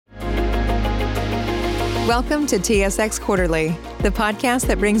Welcome to TSX Quarterly, the podcast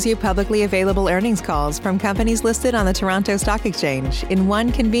that brings you publicly available earnings calls from companies listed on the Toronto Stock Exchange in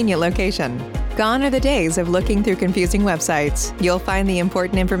one convenient location. Gone are the days of looking through confusing websites. You'll find the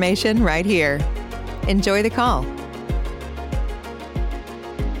important information right here. Enjoy the call.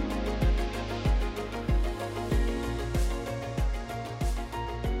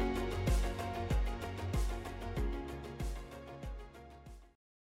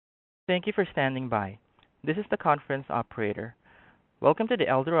 Thank you for standing by. This is the conference operator. Welcome to the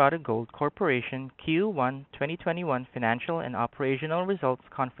Eldorado Gold Corporation Q1 2021 Financial and Operational Results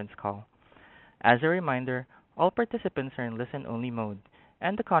Conference Call. As a reminder, all participants are in listen-only mode,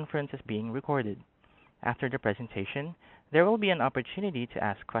 and the conference is being recorded. After the presentation, there will be an opportunity to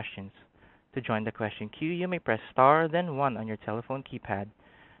ask questions. To join the question queue, you may press star then 1 on your telephone keypad.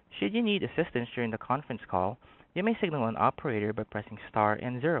 Should you need assistance during the conference call, you may signal an operator by pressing star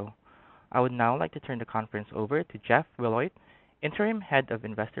and 0. I would now like to turn the conference over to Jeff Wilhoit, Interim Head of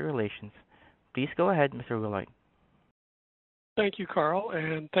Investor Relations. Please go ahead, Mr. Wilhoit. Thank you, Carl,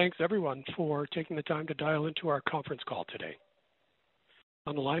 and thanks everyone for taking the time to dial into our conference call today.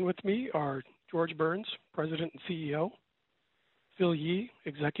 On the line with me are George Burns, President and CEO, Phil Yee,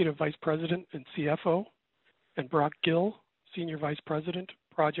 Executive Vice President and CFO, and Brock Gill, Senior Vice President,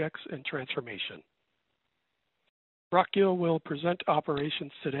 Projects and Transformation. Brock Gill will present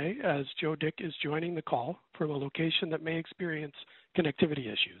operations today as Joe Dick is joining the call from a location that may experience connectivity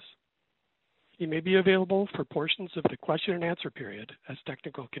issues. He may be available for portions of the question and answer period as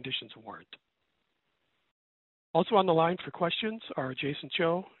technical conditions warrant. Also on the line for questions are Jason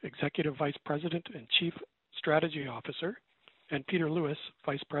Cho, Executive Vice President and Chief Strategy Officer, and Peter Lewis,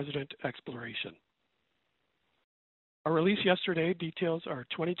 Vice President, Exploration. Our release yesterday details our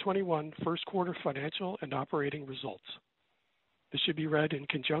 2021 first quarter financial and operating results. This should be read in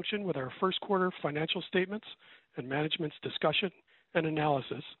conjunction with our first quarter financial statements and management's discussion and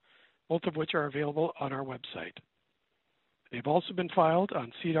analysis, both of which are available on our website. They've also been filed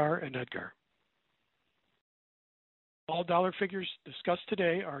on SEDAR and EDGAR. All dollar figures discussed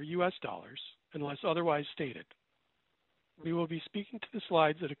today are U.S. dollars unless otherwise stated. We will be speaking to the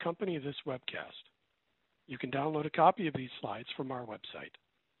slides that accompany this webcast. You can download a copy of these slides from our website.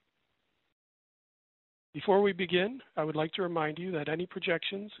 Before we begin, I would like to remind you that any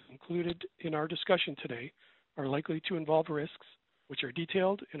projections included in our discussion today are likely to involve risks, which are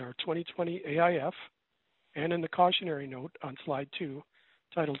detailed in our 2020 AIF and in the cautionary note on slide 2,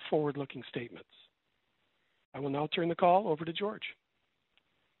 titled Forward-Looking Statements. I will now turn the call over to George.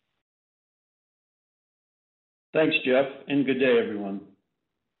 Thanks, Jeff, and good day, everyone.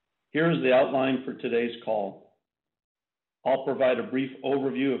 Here is the outline for today's call. I'll provide a brief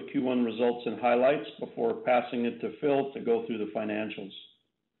overview of Q1 results and highlights before passing it to Phil to go through the financials.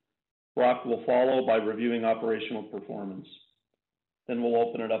 Brock will follow by reviewing operational performance. Then we'll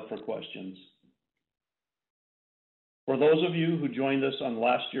open it up for questions. For those of you who joined us on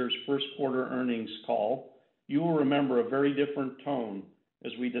last year's first quarter earnings call, you will remember a very different tone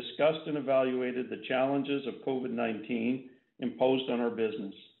as we discussed and evaluated the challenges of COVID-19 imposed on our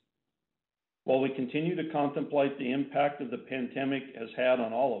business. While we continue to contemplate the impact of the pandemic has had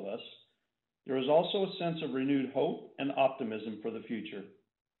on all of us, there is also a sense of renewed hope and optimism for the future.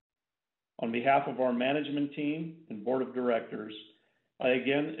 On behalf of our management team and board of directors, I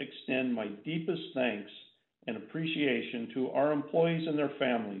again extend my deepest thanks and appreciation to our employees and their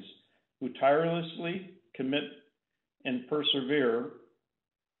families who tirelessly commit and persevere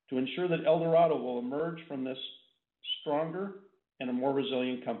to ensure that Eldorado will emerge from this stronger and a more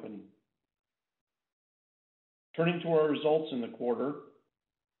resilient company. Turning to our results in the quarter,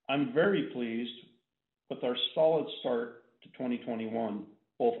 I'm very pleased with our solid start to 2021,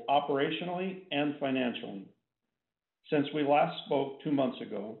 both operationally and financially. Since we last spoke 2 months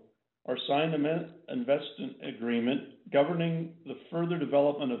ago, our signed investment agreement governing the further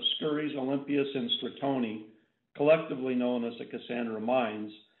development of Skouries, Olympias, and Stratoni, collectively known as the Cassandra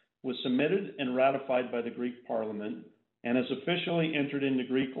Mines, was submitted and ratified by the Greek Parliament and has officially entered into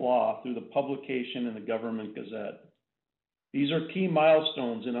Greek law through the publication in the Government Gazette. These are key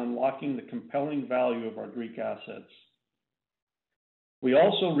milestones in unlocking the compelling value of our Greek assets. We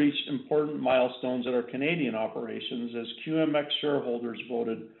also reached important milestones at our Canadian operations as QMX shareholders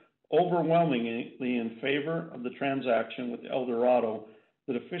voted overwhelmingly in favor of the transaction with Eldorado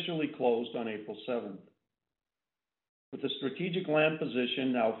that officially closed on April 7th. With a strategic land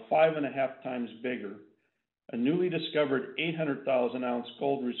position now 5.5 times bigger, a newly discovered 800,000-ounce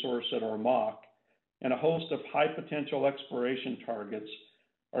gold resource at Ormaque, and a host of high-potential exploration targets,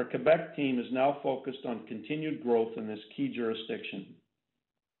 our Quebec team is now focused on continued growth in this key jurisdiction.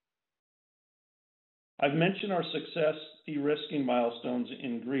 I've mentioned our success de-risking milestones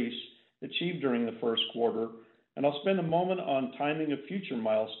in Greece achieved during the first quarter, and I'll spend a moment on timing of future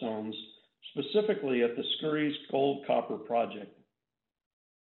milestones, specifically at the Skouries gold-copper project.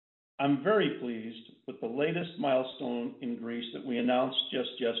 I'm very pleased with the latest milestone in Greece that we announced just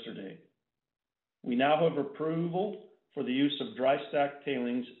yesterday. We now have approval for the use of dry stack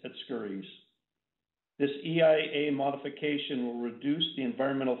tailings at Skouries. This EIA modification will reduce the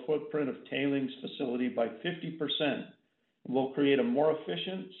environmental footprint of tailings facility by 50% and will create a more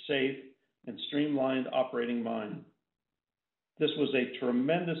efficient, safe, and streamlined operating mine. This was a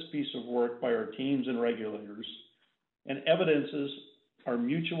tremendous piece of work by our teams and regulators, and evidences our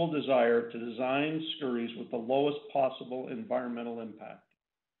mutual desire to design Skouries with the lowest possible environmental impact.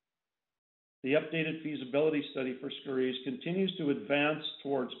 The updated feasibility study for Skouries continues to advance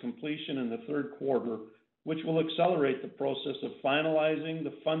towards completion in the third quarter, which will accelerate the process of finalizing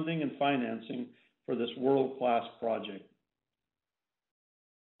the funding and financing for this world-class project.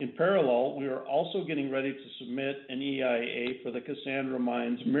 In parallel, we are also getting ready to submit an EIA for the Cassandra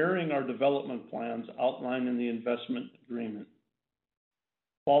mines, mirroring our development plans outlined in the investment agreement.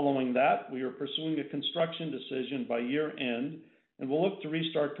 Following that, we are pursuing a construction decision by year end, and we'll look to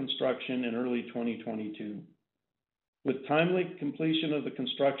restart construction in early 2022. With timely completion of the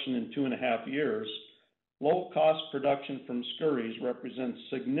construction in 2.5 years, low-cost production from Skouries represents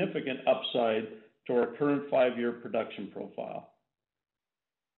significant upside to our current 5-year production profile.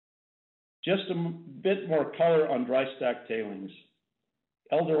 Just a bit more color on dry stack tailings.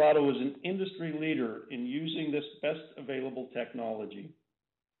 Eldorado is an industry leader in using this best available technology.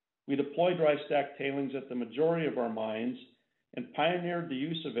 We deploy dry stack tailings at the majority of our mines and pioneered the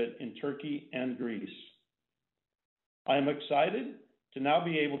use of it in Turkey and Greece. I am excited to now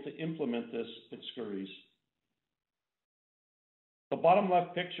be able to implement this at Skouries. The bottom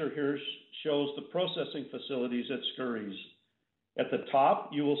left picture here shows the processing facilities at Skouries. At the top,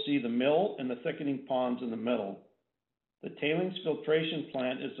 you will see the mill and the thickening ponds in the middle. The tailings filtration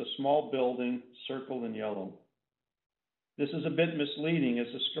plant is a small building circled in yellow. This is a bit misleading, as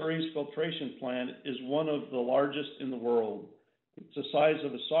the Skouries filtration plant is one of the largest in the world. It's the size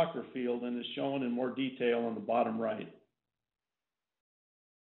of a soccer field and is shown in more detail on the bottom right.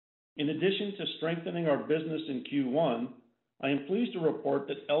 In addition to strengthening our business in Q1, I am pleased to report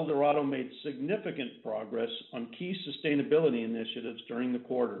that Eldorado made significant progress on key sustainability initiatives during the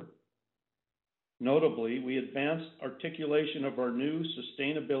quarter. Notably, we advanced articulation of our new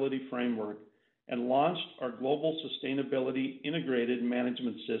sustainability framework and launched our Global Sustainability Integrated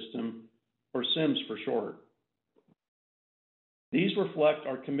Management System, or SIMS for short. These reflect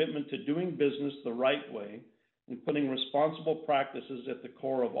our commitment to doing business the right way and putting responsible practices at the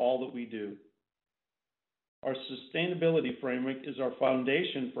core of all that we do. Our sustainability framework is our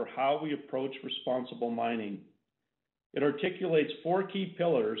foundation for how we approach responsible mining. It articulates 4 key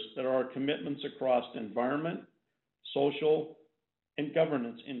pillars that are our commitments across environment, social, and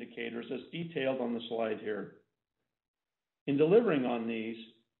governance indicators as detailed on the slide here. In delivering on these,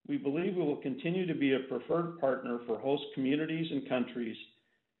 we believe we will continue to be a preferred partner for host communities and countries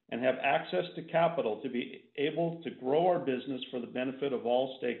and have access to capital to be able to grow our business for the benefit of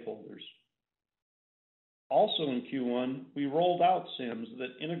all stakeholders. Also in Q1, we rolled out SIMS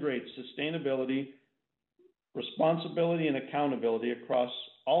that integrates sustainability, responsibility, and accountability across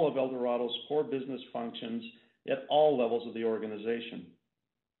all of Eldorado's core business functions at all levels of the organization.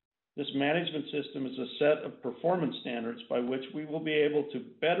 This management system is a set of performance standards by which we will be able to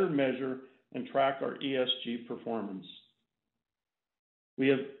better measure and track our ESG performance. We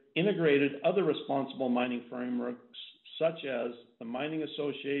have integrated other responsible mining frameworks, such as the Mining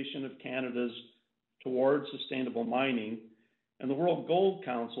Association of Canada's Towards Sustainable Mining and the World Gold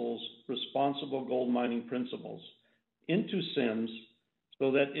Council's Responsible Gold Mining Principles, into SIMS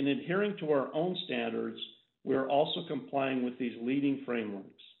so that in adhering to our own standards, we are also complying with these leading frameworks.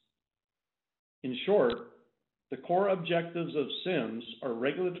 In short, the core objectives of SIMS are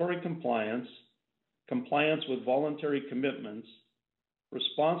regulatory compliance, compliance with voluntary commitments,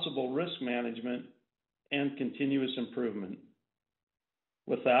 responsible risk management, and continuous improvement.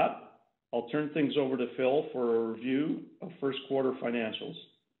 With that, I'll turn things over to Phil for a review of first quarter financials.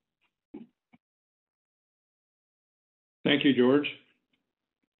 Thank you, George.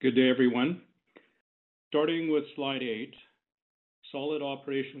 Good day, everyone. Starting with slide 8, solid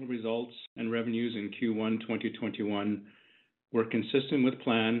operational results and revenues in Q1 2021 were consistent with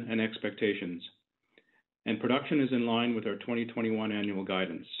plan and expectations, and production is in line with our 2021 annual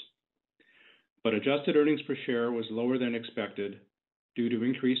guidance. But adjusted earnings per share was lower than expected due to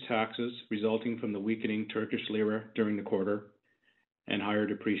increased taxes resulting from the weakening Turkish lira during the quarter and higher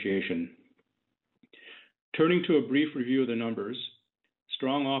depreciation. Turning to a brief review of the numbers,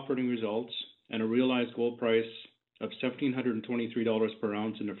 strong operating results and a realized gold price of $1,723 per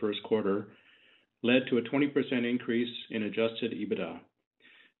ounce in the first quarter led to a 20% increase in adjusted EBITDA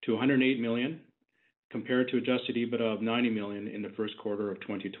to $108 million, compared to adjusted EBITDA of $90 million in the first quarter of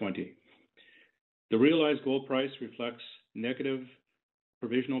 2020. The realized gold price reflects negative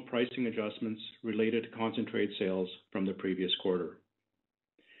provisional pricing adjustments related to concentrate sales from the previous quarter.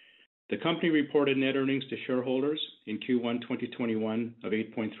 The company reported net earnings to shareholders in Q1 2021 of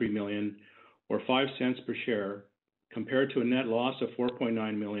 $8.3 million, or 5 cents per share, compared to a net loss of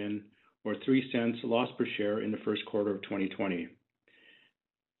 $4.9 million, or 3 cents loss per share in the first quarter of 2020.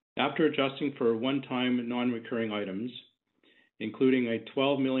 After adjusting for one-time non-recurring items, including a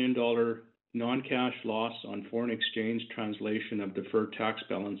 $12 million non-cash loss on foreign exchange translation of deferred tax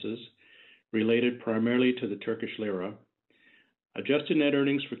balances related primarily to the Turkish lira, adjusted net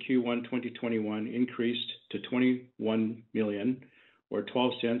earnings for Q1 2021 increased to $21 million, or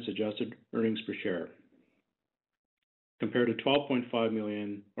 12 cents adjusted earnings per share, compared to $12.5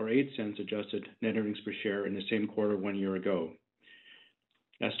 million, or 8 cents adjusted net earnings per share in the same quarter 1 year ago.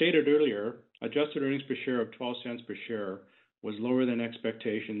 As stated earlier, adjusted earnings per share of 12 cents per share was lower than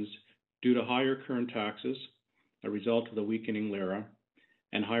expectations due to higher current taxes, a result of the weakening lira,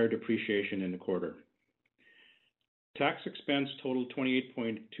 and higher depreciation in the quarter. Tax expense totaled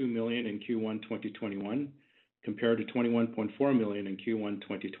 $28.2 million in Q1 2021, compared to $21.4 million in Q1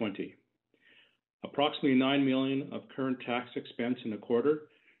 2020. Approximately $9 million of current tax expense in the quarter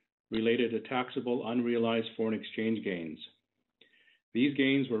related to taxable unrealized foreign exchange gains. These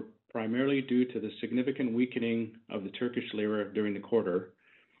gains were primarily due to the significant weakening of the Turkish lira during the quarter,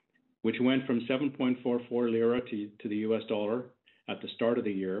 which went from 7.44 lira to the US dollar at the start of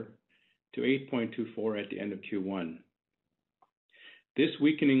the year to 8.24 at the end of Q1. This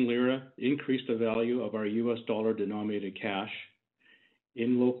weakening lira increased the value of our US dollar denominated cash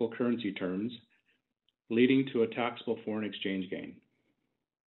in local currency terms, leading to a taxable foreign exchange gain.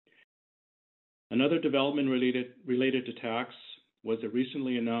 Another development related to tax was the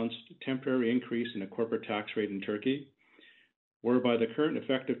recently announced temporary increase in the corporate tax rate in Turkey, whereby the current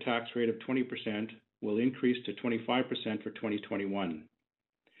effective tax rate of 20% will increase to 25% for 2021,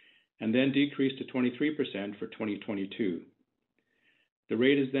 and then decrease to 23% for 2022. The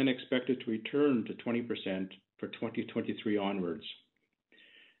rate is then expected to return to 20% for 2023 onwards.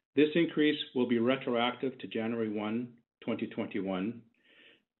 This increase will be retroactive to January 1, 2021,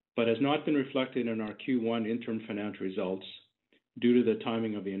 but has not been reflected in our Q1 interim financial results due to the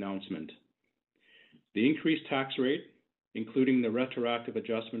timing of the announcement. The increased tax rate, including the retroactive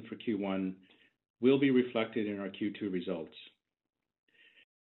adjustment for Q1, will be reflected in our Q2 results.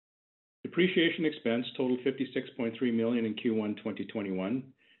 Depreciation expense totaled $56.3 million in Q1 2021,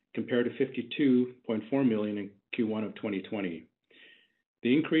 compared to $52.4 million in Q1 of 2020.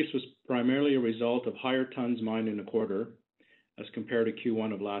 The increase was primarily a result of higher tons mined in the quarter as compared to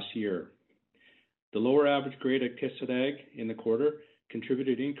Q1 of last year. The lower average grade at Kışladağ in the quarter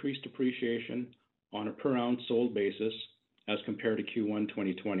contributed increased depreciation on a per ounce sold basis as compared to Q1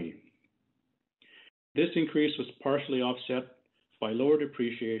 2020. This increase was partially offset by lower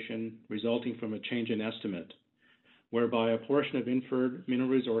depreciation resulting from a change in estimate, whereby a portion of inferred mineral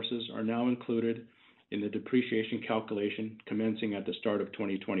resources are now included in the depreciation calculation commencing at the start of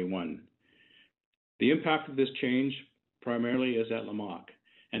 2021. The impact of this change primarily is at Lamaque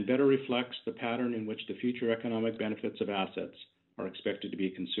and better reflects the pattern in which the future economic benefits of assets are expected to be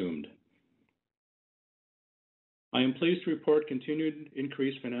consumed. I am pleased to report continued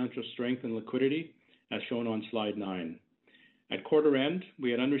increased financial strength and liquidity as shown on slide 9. At quarter end,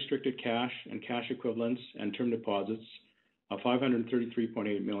 we had unrestricted cash and cash equivalents and term deposits of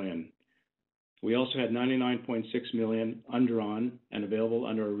 $533.8 million. We also had $99.6 million undrawn and available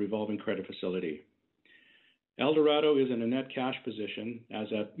under a revolving credit facility. Eldorado is in a net cash position as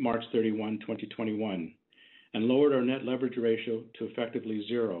at March 31, 2021, and lowered our net leverage ratio to effectively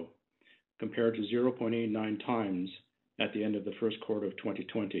 0, compared to 0.89 times at the end of the first quarter of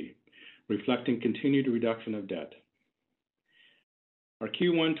 2020, reflecting continued reduction of debt. Our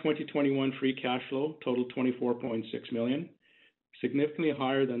Q1 2021 free cash flow totaled $24.6 million, significantly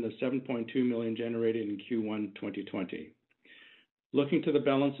higher than the $7.2 million generated in Q1 2020. Looking to the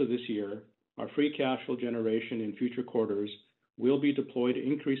balance of this year, our free cash flow generation in future quarters will be deployed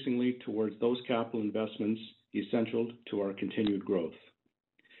increasingly towards those capital investments essential to our continued growth.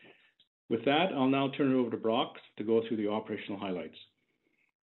 With that, I'll now turn it over to Brock to go through the operational highlights.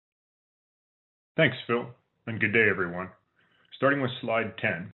 Thanks, Phil, and good day, everyone. Starting with slide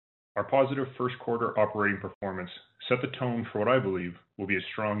 10, our positive first quarter operating performance set the tone for what I believe will be a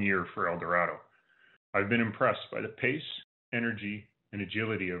strong year for Eldorado. I've been impressed by the pace, energy, and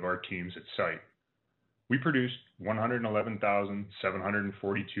agility of our teams at site. We produced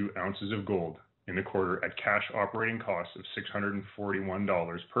 111,742 ounces of gold in the quarter at cash operating costs of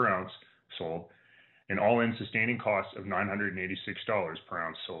 $641 per ounce sold and all-in sustaining costs of $986 per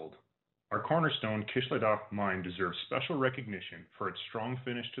ounce sold. Our cornerstone Kışladağ mine deserves special recognition for its strong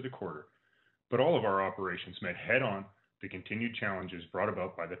finish to the quarter, but all of our operations met head-on the continued challenges brought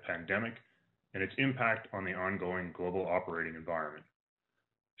about by the pandemic and its impact on the ongoing global operating environment.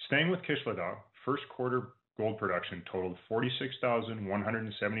 Staying with Kışladağ, first quarter gold production totaled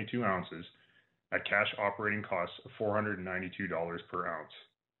 46,172 ounces at cash operating costs of $492 per ounce.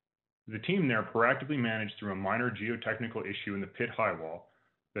 The team there proactively managed through a minor geotechnical issue in the pit highwall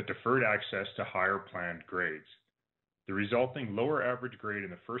that deferred access to higher planned grades. The resulting lower average grade in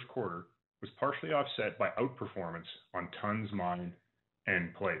the first quarter was partially offset by outperformance on tons mined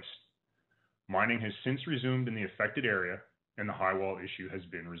and placed. Mining has since resumed in the affected area and the highwall issue has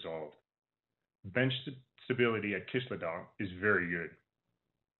been resolved. Bench stability at Kışladağ is very good.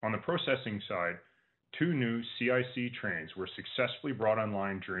 On the processing side, 2 new CIC trains were successfully brought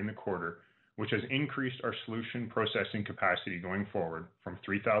online during the quarter, which has increased our solution processing capacity going forward from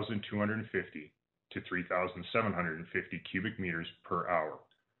 3,250 to 3,750 cubic meters per hour.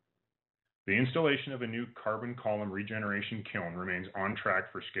 The installation of a new carbon column regeneration kiln remains on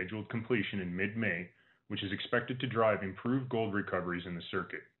track for scheduled completion in mid-May, which is expected to drive improved gold recoveries in the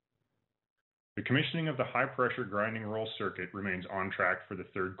circuit. The commissioning of the high-pressure grinding roll circuit remains on track for the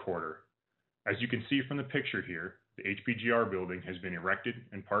third quarter. As you can see from the picture here, the HPGR building has been erected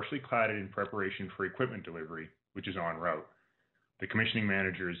and partially cladded in preparation for equipment delivery, which is en route. The commissioning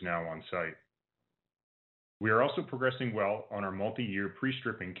manager is now on site. We are also progressing well on our multi-year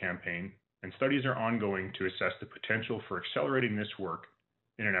pre-stripping campaign, and studies are ongoing to assess the potential for accelerating this work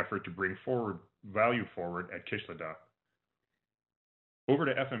in an effort to bring value forward at Kışladağ. Over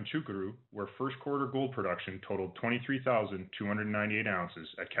to Efemçukuru, where first quarter gold production totaled 23,298 ounces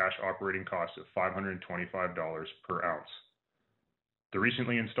at cash operating costs of $525 per ounce. The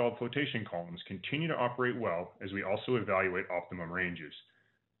recently installed flotation columns continue to operate well as we also evaluate optimum ranges.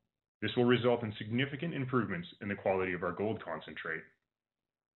 This will result in significant improvements in the quality of our gold concentrate.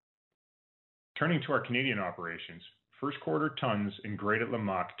 Turning to our Canadian operations, first quarter tons and grade at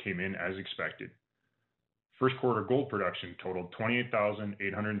Lamaque came in as expected. First quarter gold production totaled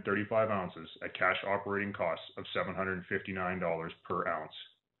 28,835 ounces at cash operating costs of $759 per ounce.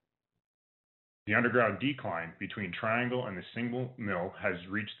 The underground decline between Triangle and the single mill has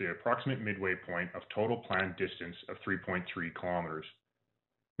reached the approximate midway point of total planned distance of 3.3 kilometers.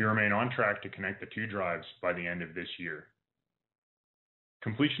 We remain on track to connect the 2 drives by the end of this year.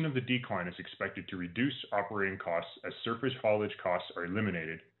 Completion of the decline is expected to reduce operating costs as surface haulage costs are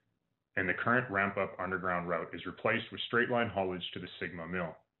eliminated and the current ramp-up underground route is replaced with straight-line haulage to the Sigma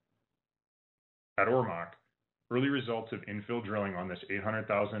mill. At Ormaque, early results of infill drilling on this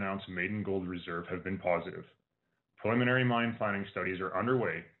 800,000-ounce maiden gold reserve have been positive. Preliminary mine planning studies are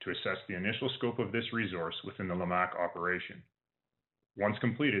underway to assess the initial scope of this resource within the Lamaque operation. Once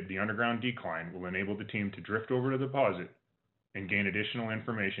completed, the underground decline will enable the team to drift over to the deposit and gain additional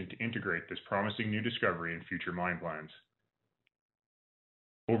information to integrate this promising new discovery in future mine plans.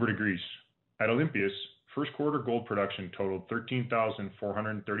 Over to Greece. At Olympias, first quarter gold production totaled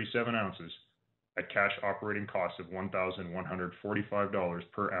 13,437 ounces at cash operating costs of $1,145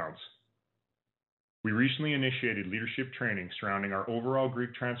 per ounce. We recently initiated leadership training surrounding our overall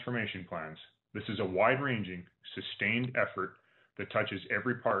Greek transformation plans. This is a wide-ranging, sustained effort that touches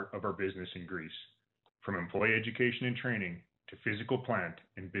every part of our business in Greece, from employee education and training to physical plant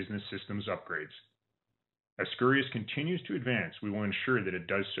and business systems upgrades. As Skouries continues to advance, we will ensure that it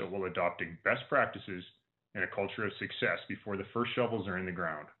does so while adopting best practices and a culture of success before the first shovels are in the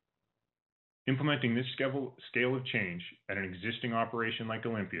ground. Implementing this scale of change at an existing operation like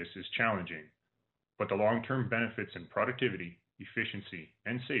Olympias is challenging, but the long-term benefits in productivity, efficiency,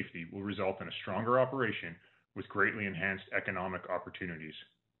 and safety will result in a stronger operation with greatly enhanced economic opportunities.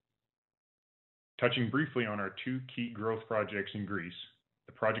 Touching briefly on our 2 key growth projects in Greece,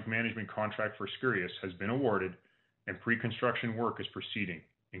 the project management contract for Skouries has been awarded and pre-construction work is proceeding,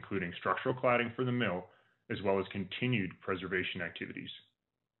 including structural cladding for the mill, as well as continued preservation activities.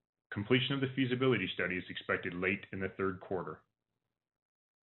 Completion of the feasibility study is expected late in the third quarter.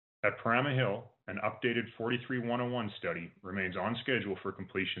 At Parama Hill, an updated 43-101 study remains on schedule for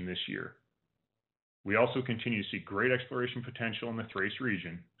completion this year. We also continue to see great exploration potential in the Thrace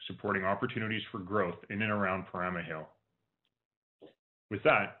region, supporting opportunities for growth in and around Parama Hill. With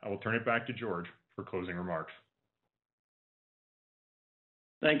that, I will turn it back to George for closing remarks.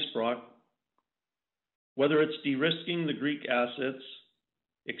 Thanks, Brock. Whether it's de-risking the Greek assets,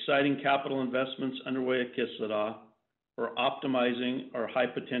 exciting capital investments underway at Kışladağ, or optimizing our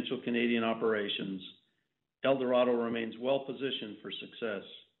high-potential Canadian operations, Eldorado remains well-positioned for success.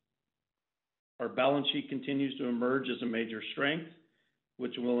 Our balance sheet continues to emerge as a major strength,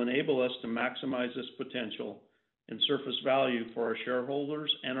 which will enable us to maximize this potential and surface value for our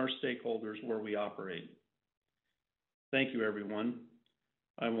shareholders and our stakeholders where we operate. Thank you, everyone.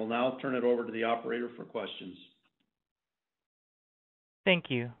 I will now turn it over to the operator for questions. Thank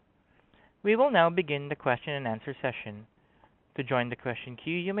you. We will now begin the question and answer session. To join the question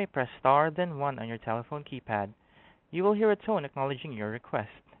queue, you may press star then 1 on your telephone keypad. You will hear a tone acknowledging your request.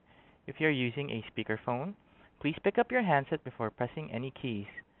 If you are using a speakerphone, please pick up your handset before pressing any keys.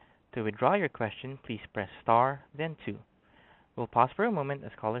 To withdraw your question, please press star then 2. We'll pause for a moment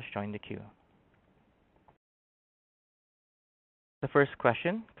as callers join the queue. The first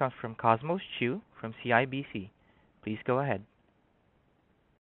question comes from Cosmos Chiu from CIBC. Please go ahead.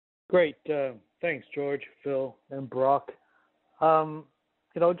 Great. Thanks, George, Phil, and Brock.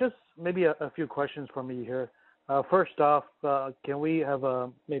 Just maybe a few questions from me here. First off, can we have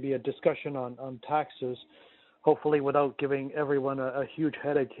maybe a discussion on taxes, hopefully without giving everyone a huge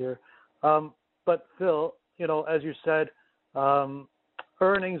headache here. But Phil, as you said,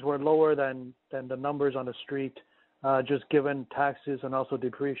 earnings were lower than the numbers on the street, just given taxes and also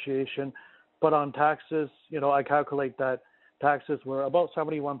depreciation. But on taxes, I calculate that taxes were about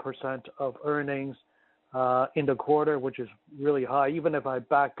 71% of earnings in the quarter, which is really high. Even if I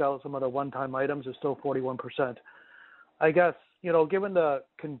back out some of the one-time items, it's still 41%. I guess, given the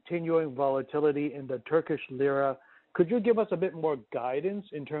continuing volatility in the Turkish lira, could you give us a bit more guidance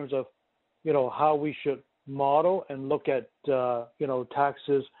in terms of, how we should model and look at,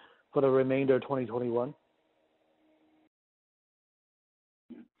 taxes for the remainder of 2021?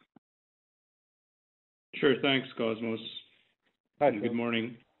 Sure. Thanks, Cosmos. Hi, good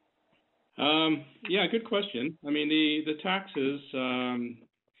morning. Yeah, good question. I mean, the taxes, the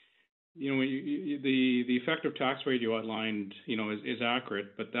effective tax rate you outlined, is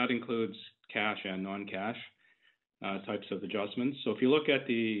accurate, but that includes cash and non-cash types of adjustments. So if you look at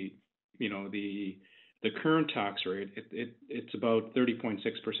the current tax rate, it's about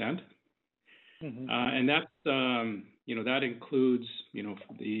 30.6%, and that's that includes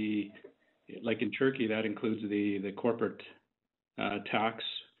like in Turkey, that includes the corporate tax,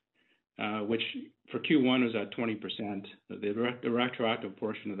 which for Q1 was at 20%. The retroactive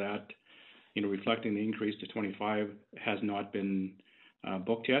portion of that, reflecting the increase to 25, has not been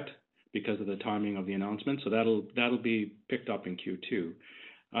booked yet because of the timing of the announcement. So that'll be picked up in Q2.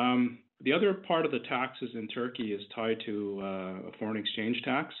 The other part of the taxes in Turkey is tied to a foreign exchange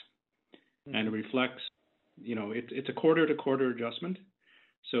tax, and it reflects, it's a quarter-to-quarter adjustment.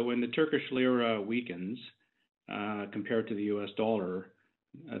 So when the Turkish lira weakens compared to the U.S. dollar,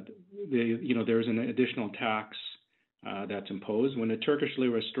 there's an additional tax that's imposed. When the Turkish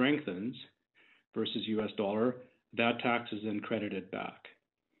lira strengthens versus U.S. dollar, that tax is then credited back.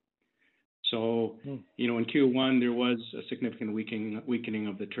 So, in Q1, there was a significant weakening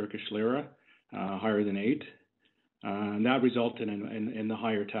of the Turkish lira, higher than 8. And that resulted in the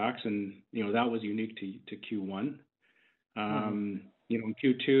higher tax, and, that was unique to Q1. In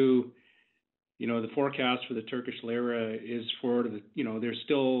Q2, the forecast for the Turkish lira is for there's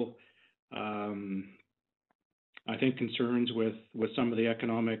still, I think, concerns with some of the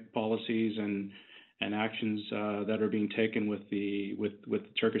economic policies and actions that are being taken with the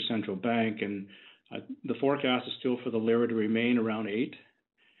Turkish Central Bank, and the forecast is still for the lira to remain around 8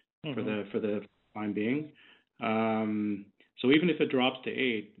 for the time being. So even if it drops to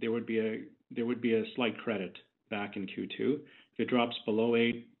 8, there would be a slight credit back in Q2. If it drops below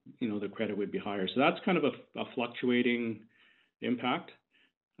 8, the credit would be higher. So that's kind of a fluctuating impact.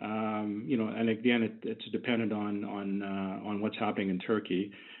 And again, it's dependent on what's happening in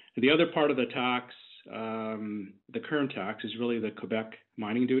Turkey. The other part of the tax, the current tax, is really the Quebec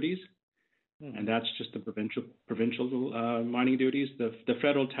mining duties, and that's just the provincial mining duties. The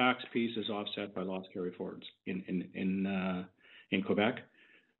federal tax piece is offset by loss carry forwards in Quebec.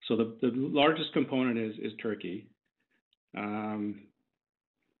 So the largest component is Turkey. And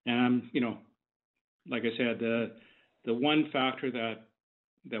like I said, the one factor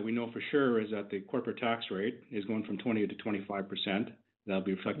that we know for sure is that the corporate tax rate is going from 20 to 25%. That'll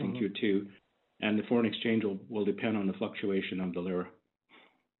be reflecting Q2, and the foreign exchange will depend on the fluctuation of the lira.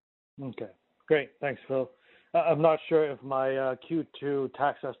 Okay, great. Thanks, Phil. I'm not sure if my Q2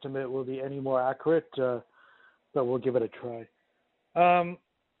 tax estimate will be any more accurate, but we'll give it a try.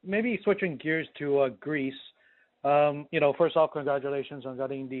 Maybe switching gears to Greece. First off, congratulations on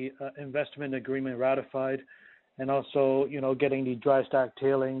getting the investment agreement ratified and also, getting the dry stack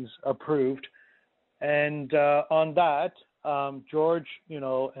tailings approved. And on that, George,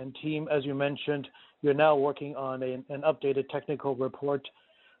 and team, as you mentioned, you're now working on an updated technical report.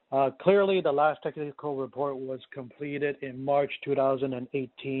 Clearly, the last technical report was completed in March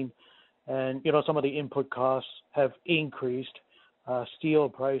 2018, and some of the input costs have increased, steel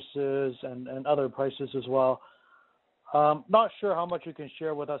prices and other prices as well. Not sure how much you can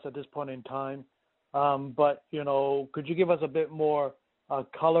share with us at this point in time, but could you give us a bit more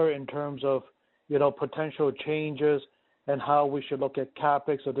color in terms of potential changes and how we should look at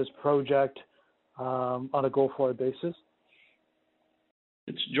capex of this project on a go-forward basis?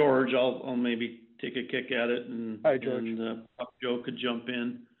 It's George. I'll maybe take a kick at it, and, Hi, George. and Joe could jump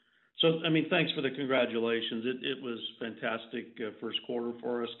in. So, thanks for the congratulations. It was fantastic first quarter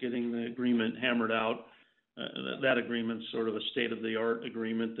for us, getting the agreement hammered out. That agreement's sort of a state-of-the-art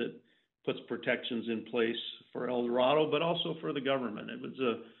agreement that puts protections in place for Eldorado, but also for the government. It was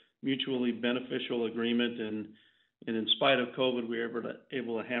a mutually beneficial agreement, and in spite of COVID, we were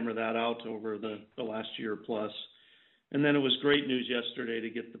able to hammer that out over the last year plus. And then it was great news yesterday to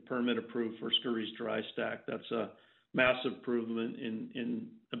get the permit approved for Skouries dry stack. That's a massive improvement in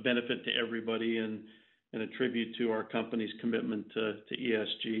a benefit to everybody and a tribute to our company's commitment to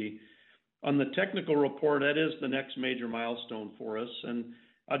ESG. On the technical report, that is the next major milestone for us, and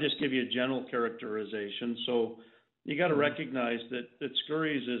I'll just give you a general characterization. So you got to recognize that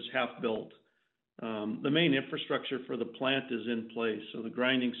Skouries is half built. The main infrastructure for the plant is in place. So the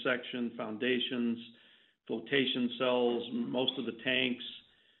grinding section, foundations, flotation cells, most of the tanks,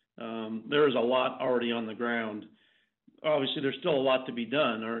 there is a lot already on the ground. Obviously, there's still a lot to be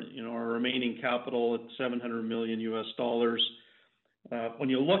done. Our remaining capital at $700 million US. When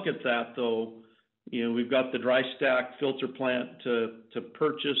you look at that, though, we've got the dry stack filter plant to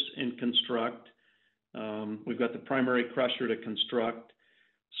purchase and construct. We've got the primary crusher to construct.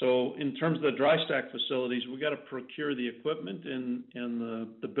 So in terms of the dry stack facilities, we got to procure the equipment and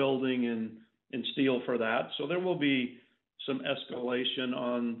the building and steel for that. So there will be some escalation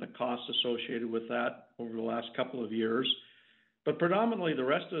on the costs associated with that over the last couple of years. But predominantly, the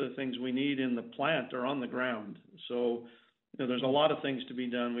rest of the things we need in the plant are on the ground. So there's a lot of things to be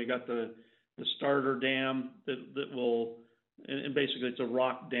done. We got the starter dam that will, and basically it's a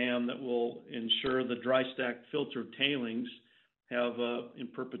rock dam that will ensure the dry stack filtered tailings have in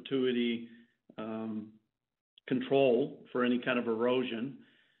perpetuity control for any kind of erosion.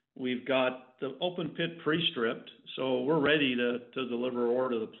 We've got the open pit pre-stripped, so we're ready to deliver ore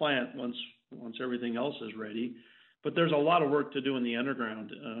to the plant once everything else is ready. But there's a lot of work to do in the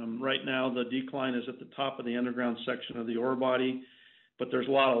underground. Right now, the decline is at the top of the underground section of the ore body, but there's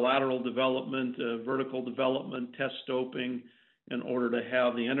a lot of lateral development, vertical development, test stoping in order to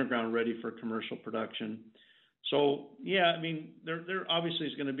have the underground ready for commercial production. So, yeah, there obviously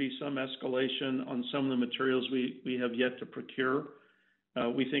is going to be some escalation on some of the materials we have yet to procure.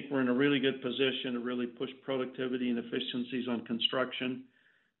 We think we're in a really good position to really push productivity and efficiencies on construction.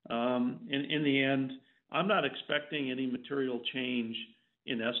 In the end, I'm not expecting any material change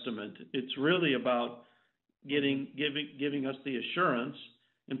in estimate. It's really about giving us the assurance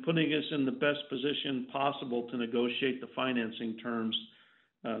and putting us in the best position possible to negotiate the financing terms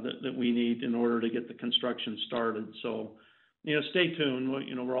that we need in order to get the construction started. So, stay tuned.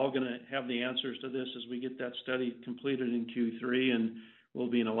 We're all going to have the answers to this as we get that study completed in Q3, and we'll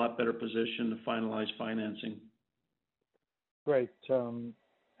be in a lot better position to finalize financing. Great.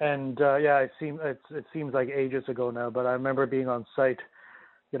 It seems like ages ago now, but I remember being on site,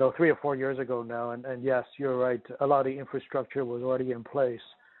 3 or 4 years ago now, and yes, you're right. A lot of the infrastructure was already in place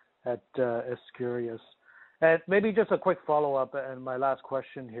at Skouries. And maybe just a quick follow-up, and my last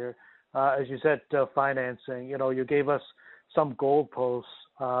question here. As you said, financing. You gave us some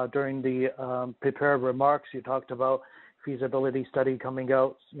goalposts during the prepared remarks. You talked about feasibility study coming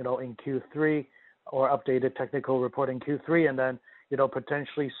out, in Q3, or updated technical report in Q3, and then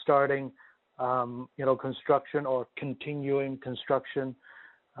potentially starting, construction or continuing construction,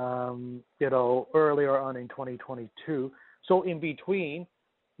 earlier on in 2022. So in between,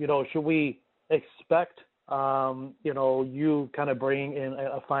 should we expect, you kind of bring in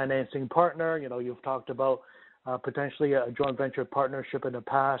a financing partner? You've talked about potentially a joint venture partnership in the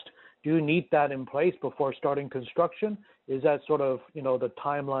past. Do you need that in place before starting construction? Is that sort of, the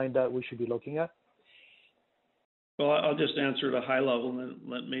timeline that we should be looking at? Well, I'll just answer at a high level and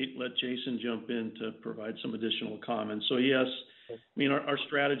then let Jason jump in to provide some additional comments. So yes, our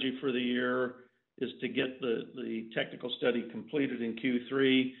strategy for the year is to get the technical study completed in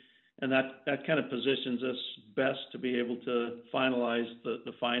Q3 and that kind of positions us best to be able to finalize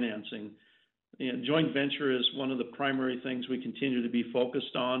the financing. Joint venture is one of the primary things we continue to be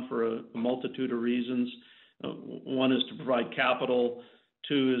focused on for a multitude of reasons. One is to provide capital.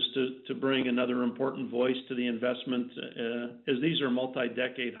 Two is to bring another important voice to the investment, as these are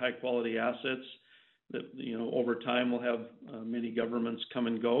multi-decade high-quality assets that, over time will have many governments come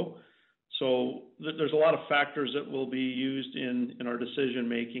and go. So there's a lot of factors that will be used in our decision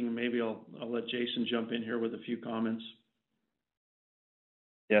making, and maybe I'll let Jason jump in here with a few comments.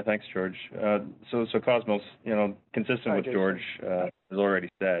 Yeah, thanks, George. So Cosmos, consistent with George has already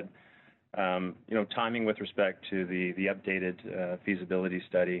said, timing with respect to the updated feasibility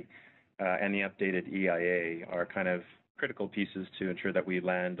study and the updated EIA are kind of critical pieces to ensure that we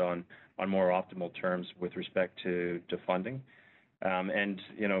land on more optimal terms with respect to funding. As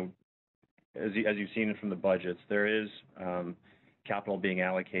you've seen from the budgets, there is capital being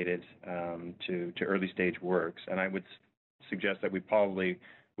allocated to early stage works, and I would suggest that we probably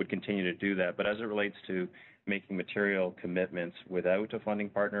would continue to do that. But as it relates to making material commitments without a funding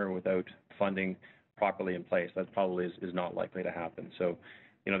partner or without funding properly in place, that probably is not likely to happen. So,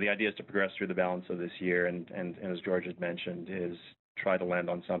 the idea is to progress through the balance of this year, and as George had mentioned, is try to land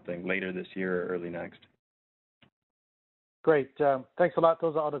on something later this year or early next. Great. Thanks a lot.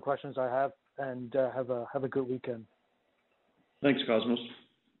 Those are all the questions I have, and have a good weekend. Thanks, Cosmos.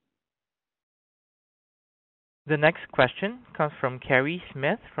 The next question comes from Kerry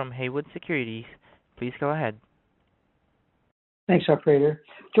Smith from Haywood Securities. Please go ahead. Thanks, operator.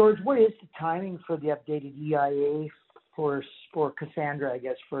 George, what is the timing for the updated EIA for Cassandra, I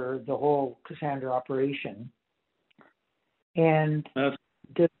guess, for the whole Cassandra operation? And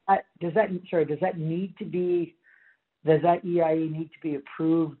does that EIA need to be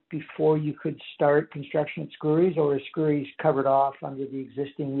approved before you could start construction at Skouries, or is Skouries covered off under the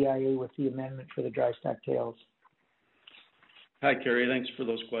existing EIA with the amendment for the dry stack tails? Hi, Kerry. Thanks for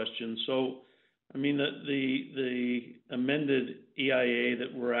those questions. So, the amended EIA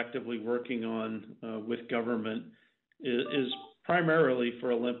that we're actively working on with government is primarily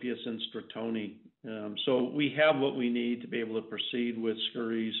for Olympias and Stratoni. So we have what we need to be able to proceed with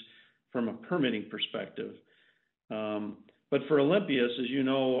Skouries from a permitting perspective. But for Olympias, as you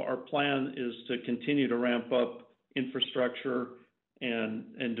know, our plan is to continue to ramp up infrastructure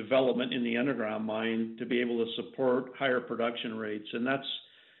and development in the underground mine to be able to support higher production rates, and that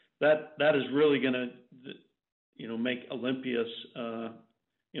is really going to, make Olympias, a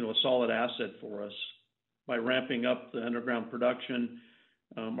solid asset for us. By ramping up the underground production,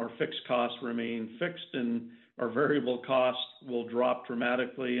 our fixed costs remain fixed, and our variable costs will drop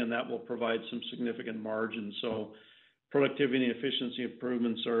dramatically, and that will provide some significant margin. So productivity and efficiency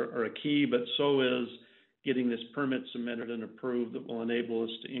improvements are a key, but so is getting this permit submitted and approved that will enable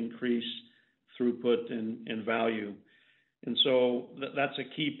us to increase throughput and value. And so that's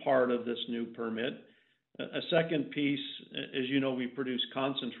a key part of this new permit. A second piece, as you know, we produce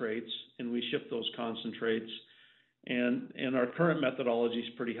concentrates and we ship those concentrates, and our current methodology is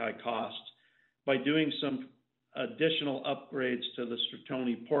pretty high cost. By doing some additional upgrades to the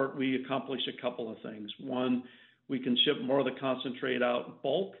Stratoni port, we accomplish a couple of things. One, we can ship more of the concentrate out in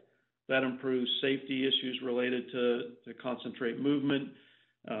bulk. That improves safety issues related to concentrate movement.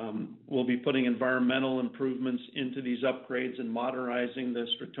 We'll be putting environmental improvements into these upgrades and modernizing the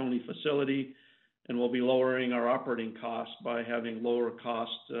Stratoni facility, and we'll be lowering our operating costs by having lower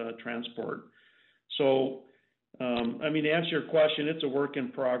cost transport. So, to answer your question, it's a work in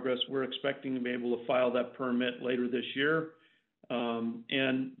progress. We're expecting to be able to file that permit later this year.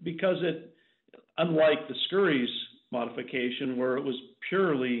 And because unlike the Skouries modification, where it was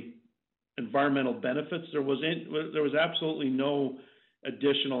purely environmental benefits, there was absolutely no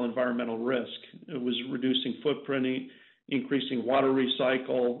additional environmental risk. It was reducing footprint, increasing water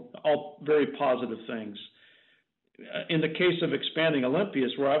recycle, all very positive things. In the case of expanding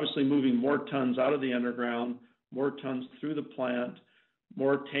Olympias, we're obviously moving more tons out of the underground, more tons through the plant,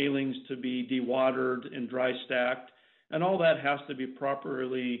 more tailings to be dewatered and dry stacked, and all that has to be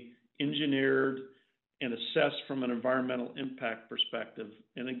properly engineered and assessed from an environmental impact perspective.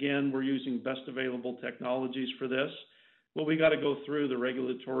 And again, we're using best available technologies for this, but we got to go through the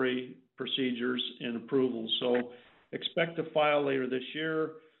regulatory procedures and approvals. So expect to file later this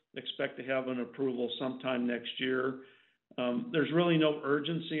year, expect to have an approval sometime next year. There's really no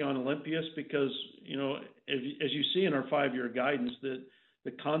urgency on Olympias because, as you see in our 5-year guidance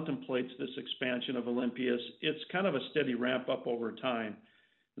that contemplates this expansion of Olympias, it's kind of a steady ramp up over time.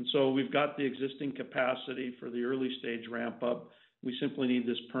 And so we've got the existing capacity for the early stage ramp up. We simply need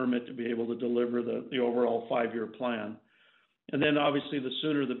this permit to be able to deliver the overall 5-year plan. And then obviously the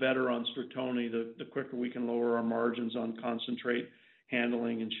sooner the better on Stratoni, the quicker we can lower our margins on concentrate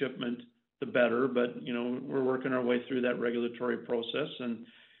handling and shipment, the better. But, we're working our way through that regulatory process. And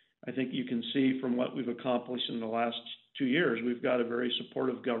I think you can see from what we've accomplished in the last 2 years, we've got a very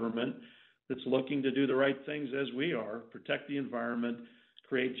supportive government that's looking to do the right things as we are, protect the environment,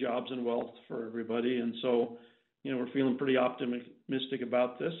 create jobs and wealth for everybody. And so, we're feeling pretty optimistic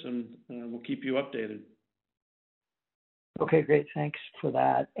about this, and we'll keep you updated. Okay, great. Thanks for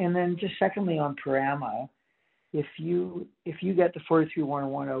that. And then just secondly on Parama, if you get the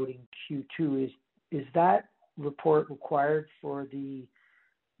 43-101 out in Q2, is that report required for the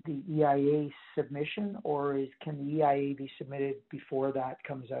EIA submission, or can the EIA be submitted before that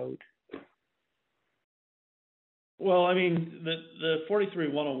comes out? Well, I mean, the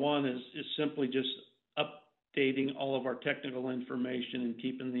 43-101 is simply just updating all of our technical information and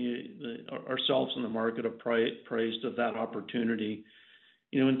keeping ourselves in the market appraised of that opportunity.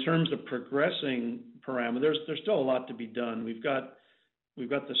 In terms of progressing Parama, there's still a lot to be done. We've got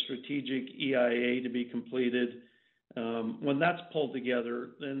the strategic EIA to be completed. When that's pulled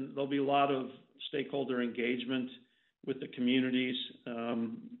together, then there'll be a lot of stakeholder engagement with the communities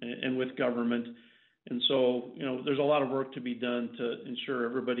and with government. And so, there's a lot of work to be done to ensure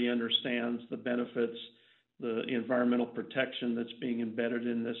everybody understands the benefits, the environmental protection that's being embedded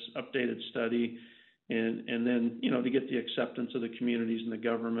in this updated study, and then, to get the acceptance of the communities and the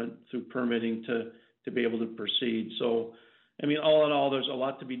government through permitting to be able to proceed. So, I mean, all in all, there's a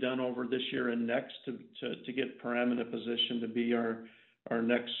lot to be done over this year and next to get Parama in a position to be our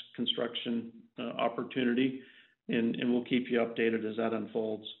next construction opportunity, and we'll keep you updated as that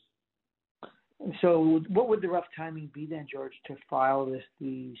unfolds. So what would the rough timing be then, George, to file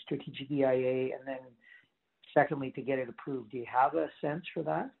the strategic EIA, and then secondly, to get it approved? Do you have a sense for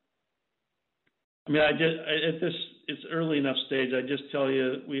that? I mean, it's early enough stage. I just tell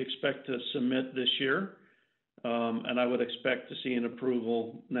you, we expect to submit this year, and I would expect to see an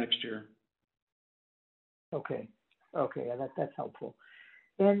approval next year. Okay, that's helpful.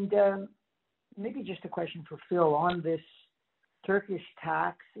 And maybe just a question for Phil on this Turkish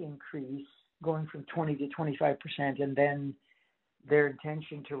tax increase going from 20 to 25%, and then their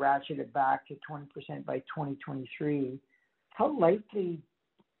intention to ratchet it back to 20% by 2023. How likely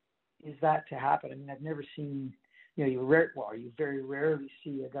is that to happen? I mean, I've never seen, you very rarely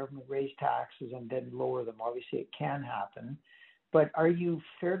see a government raise taxes and then lower them. Obviously, it can happen. But are you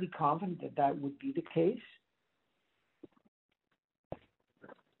fairly confident that that would be the case?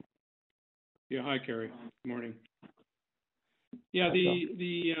 Yeah, hi, Kerry. Good morning. Yeah,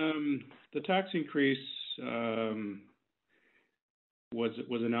 the tax increase was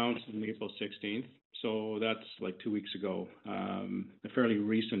announced on April 16th, so that's like 2 weeks ago. A fairly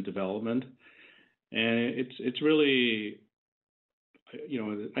recent development, and it's really,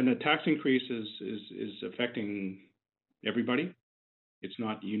 and the tax increase is affecting everybody. It's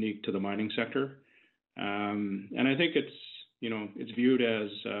not unique to the mining sector, and I think it's viewed as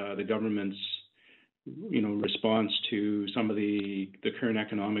the government's response to some of the current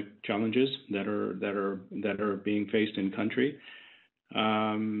economic challenges that are being faced in country.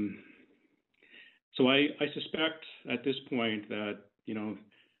 So I suspect at this point that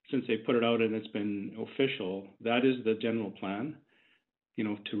since they put it out and it's been official, that is the general plan.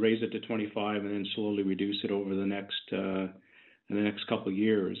 To raise it to 25 and then slowly reduce it over the next couple of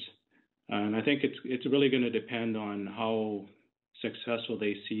years. And I think it's really going to depend on how successful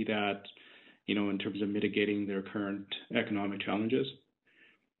they see that, in terms of mitigating their current economic challenges.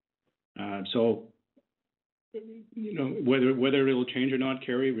 So, whether it'll change or not,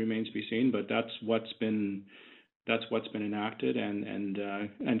 Kerry, remains to be seen. But that's what's been enacted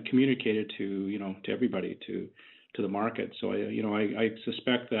and communicated to everybody, to the market. So I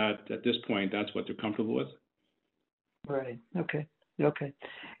suspect that at this point that's what they're comfortable with. Right. Okay.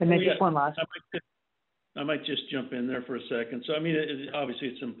 And then just one last. I might just jump in there for a second. So, I mean, obviously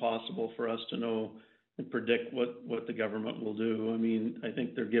it's impossible for us to know and predict what the government will do. I mean, I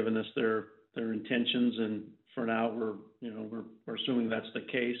think they're giving us their intentions, and for now we're assuming that's the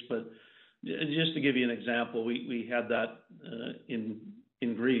case. But just to give you an example, we had that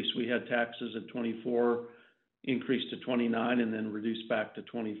in Greece. We had taxes at 24, increased to 29, and then reduced back to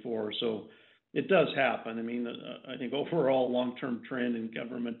 24. So it does happen. I mean, I think overall long-term trend in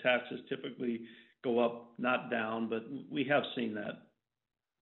government taxes typically go up, not down, but we have seen that.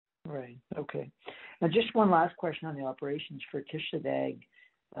 Right. Okay. Now, just one last question on the operations for Kışladağ.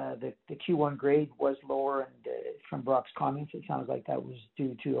 The Q1 grade was lower, and from Brock's comments, it sounds like that was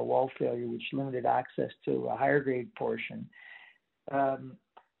due to a wall failure, which limited access to a higher grade portion.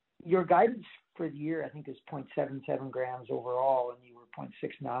 Your guidance for the year, I think, is 0.77 grams overall, and you were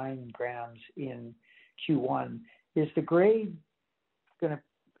 0.69 grams in Q1. Is the grade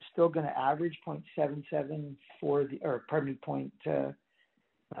still going to average 0.77 for the, or pardon me,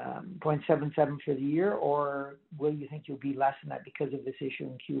 0.77 for the year, or will you think you'll be less than that because of this issue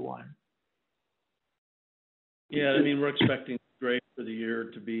in Q1? Yeah, I mean, we're expecting grade for the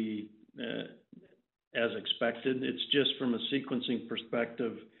year to be as expected. It's just from a sequencing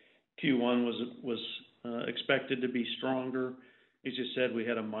perspective, Q1 was expected to be stronger. As you said, we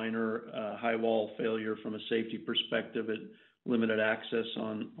had a minor high wall failure from a safety perspective. It limited access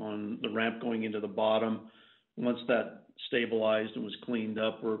on the ramp going into the bottom. Once that stabilized and was cleaned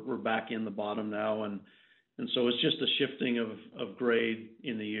up, we're back in the bottom now, and so it's just a shifting of grade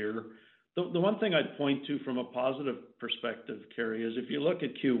in the year. The one thing I'd point to from a positive perspective, Kerry, is if you look at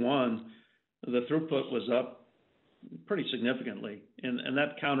Q1, the throughput was up pretty significantly, and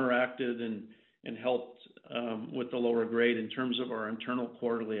that counteracted and helped with the lower grade in terms of our internal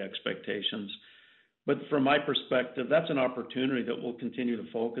quarterly expectations. But from my perspective, that's an opportunity that we'll continue to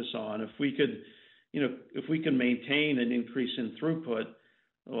focus on. If we could, if we can maintain an increase in throughput,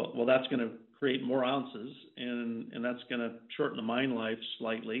 well, that's going to create more ounces, and that's going to shorten the mine life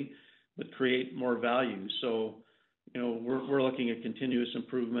slightly, but create more value. So, we're looking at continuous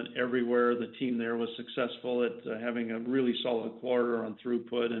improvement everywhere. The team there was successful at having a really solid quarter on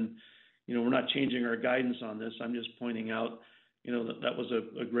throughput, and we're not changing our guidance on this. I'm just pointing out, that was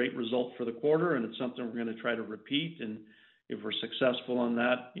a great result for the quarter, and it's something we're going to try to repeat. And if we're successful on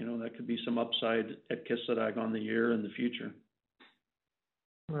that, that could be some upside at Kışladağ on the year in the future.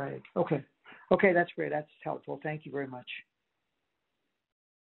 Right. Okay, that's great. That's helpful. Thank you very much.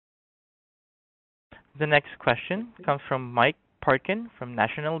 The next question comes from Mike Parkin from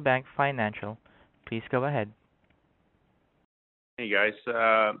National Bank Financial. Please go ahead. Hey guys,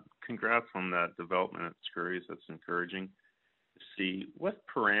 congrats on that development at Skouries. That's encouraging to see. With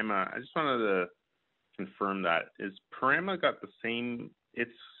Perama, I just wanted to confirm that. Is Perama got the same,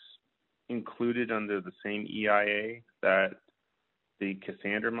 it's included under the same EIA that the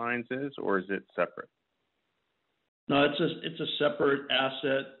Cassandra mines is, or is it separate? No, it's a separate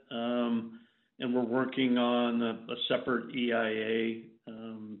asset, and we're working on a separate EIA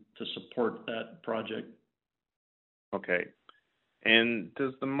to support that project. Okay. And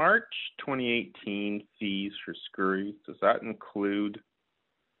does the March 2018 fees for Skouries, does that include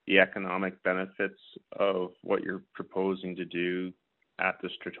the economic benefits of what you're proposing to do at the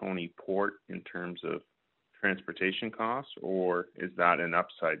Stratoni port in terms of transportation costs, or is that an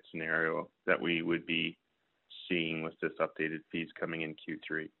upside scenario that we would be seeing with this updated fees coming in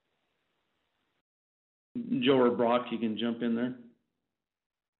Q3? Joe or Brock, you can jump in there.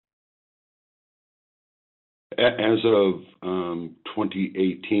 As of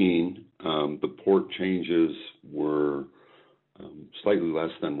 2018, the port changes were slightly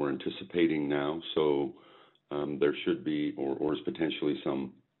less than we're anticipating now, so there should be, or is potentially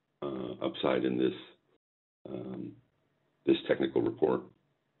some upside in this technical report.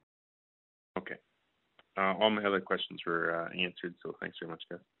 Okay. All my other questions were answered, so thanks very much,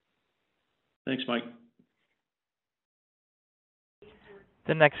 guys. Thanks, Mike.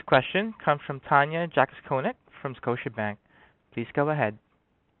 The next question comes from Tanya Jakusconek from Scotiabank. Please go ahead.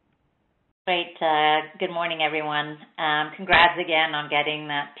 Great. Good morning, everyone. Congrats again on getting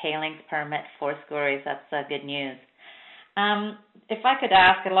that tailings permit for Skouries. That's good news. If I could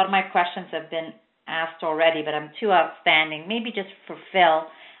ask, a lot of my questions have been asked already, but I'm two outstanding. Maybe just for Phil.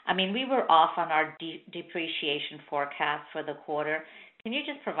 I mean, we were off on our depreciation forecast for the quarter. Can you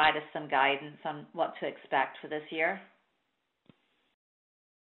just provide us some guidance on what to expect for this year?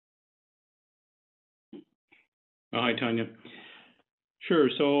 Hi, Tanya. Sure.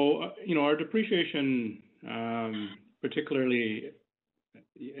 So, our depreciation, particularly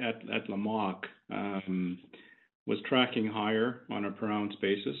at Lamaque, was tracking higher on a per ounce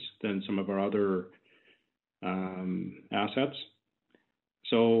basis than some of our other assets.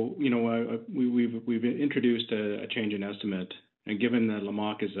 So, we've introduced a change in estimate, and given that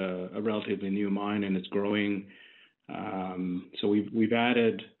Lamaque is a relatively new mine and it's growing, so we've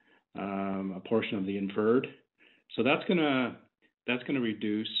added a portion of the inferred. So that's gonna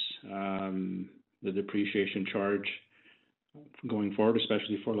reduce the depreciation charge going forward,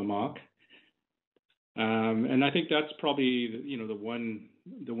 especially for Lamaque. And I think that's probably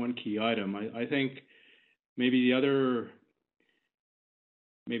the one key item. I think maybe the other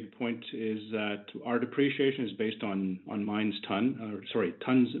point is that our depreciation is based on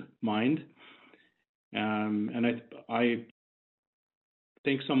tons mined, and I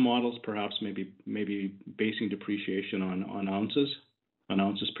think some models perhaps maybe basing depreciation on ounces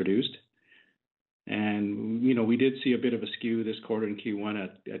produced. And, we did see a bit of a skew this quarter in Q1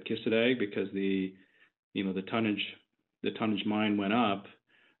 at Kışladağ because the tonnage mined went up.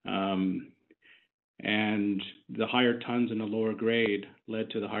 And the higher tons and the lower grade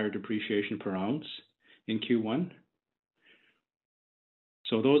led to the higher depreciation per ounce in Q1.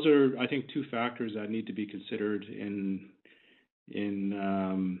 So those are, I think, two factors that need to be considered in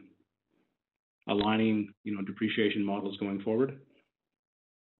aligning, depreciation models going forward.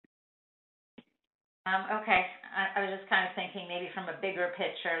 Okay. I was just kind of thinking maybe from a bigger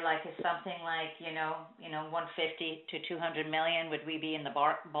picture, like if something like, 150 to 200 million, would we be in the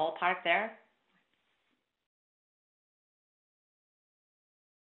ballpark there?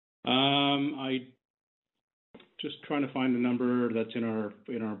 I just trying to find the number that's in our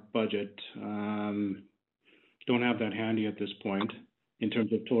budget. Don't have that handy at this point in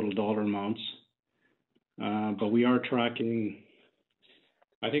terms of total dollar amounts. But we are tracking.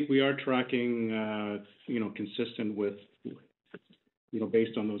 I think we are tracking, consistent with,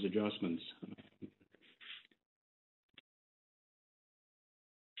 based on those adjustments.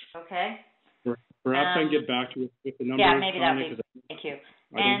 Okay. Perhaps I can get back to you with the number. Yeah, maybe that would be. Thank you.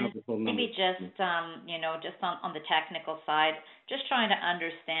 And maybe just, just on the technical side, just trying to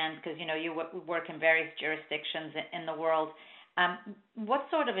understand, because, you work in various jurisdictions in the world. What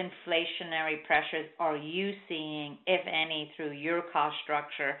sort of inflationary pressures are you seeing, if any, through your cost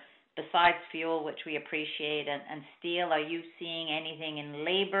structure, besides fuel, which we appreciate, and steel? Are you seeing anything in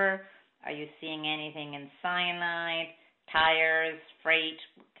labor? Are you seeing anything in cyanide, tires, freight?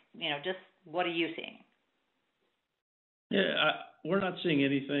 Just what are you seeing? Yeah, we're not seeing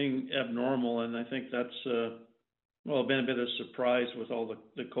anything abnormal, and I think that's been a bit of a surprise with all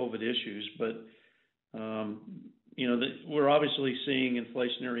the COVID issues. But we're obviously seeing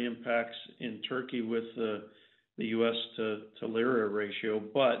inflationary impacts in Turkey with the U.S. to lira ratio.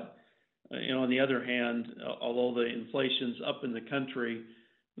 But on the other hand, although the inflation's up in the country,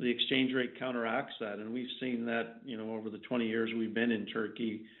 the exchange rate counteracts that, and we've seen that over the 20 years we've been in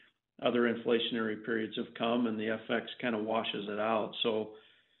Turkey. Other inflationary periods have come, and the FX kind of washes it out. So,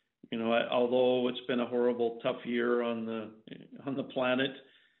 although it's been a horrible, tough year on the planet,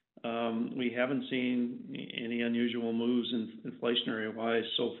 we haven't seen any unusual moves in inflationary-wise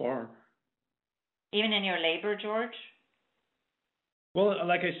so far. Even in your labor, George? Well,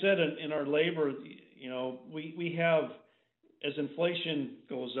 like I said, in our labor, we have, as inflation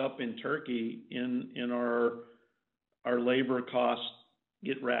goes up in Turkey, in our labor costs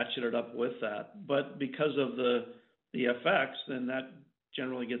get ratcheted up with that. But because of the FX, then that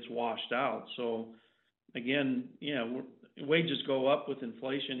generally gets washed out. So again, wages go up with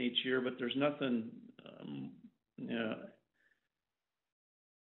inflation each year, but there's nothing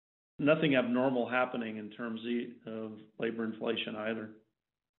abnormal happening in terms of labor inflation either.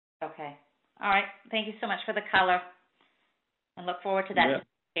 Okay. All right. Thank you so much for the color, and look forward to that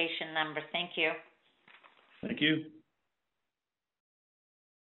depreciation number. Thank you. Thank you.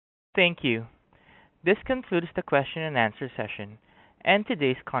 Thank you. This concludes the question and answer session and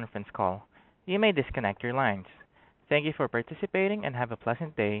today's conference call. You may disconnect your lines. Thank you for participating and have a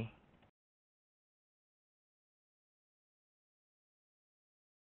pleasant day.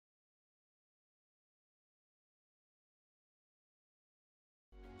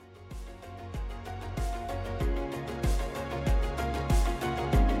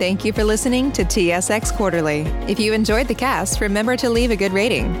 Thank you for listening to TSX Quarterly. If you enjoyed the cast, remember to leave a good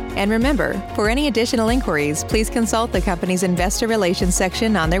rating. And remember, for any additional inquiries, please consult the company's investor relations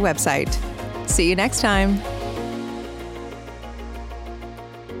section on their website. See you next time.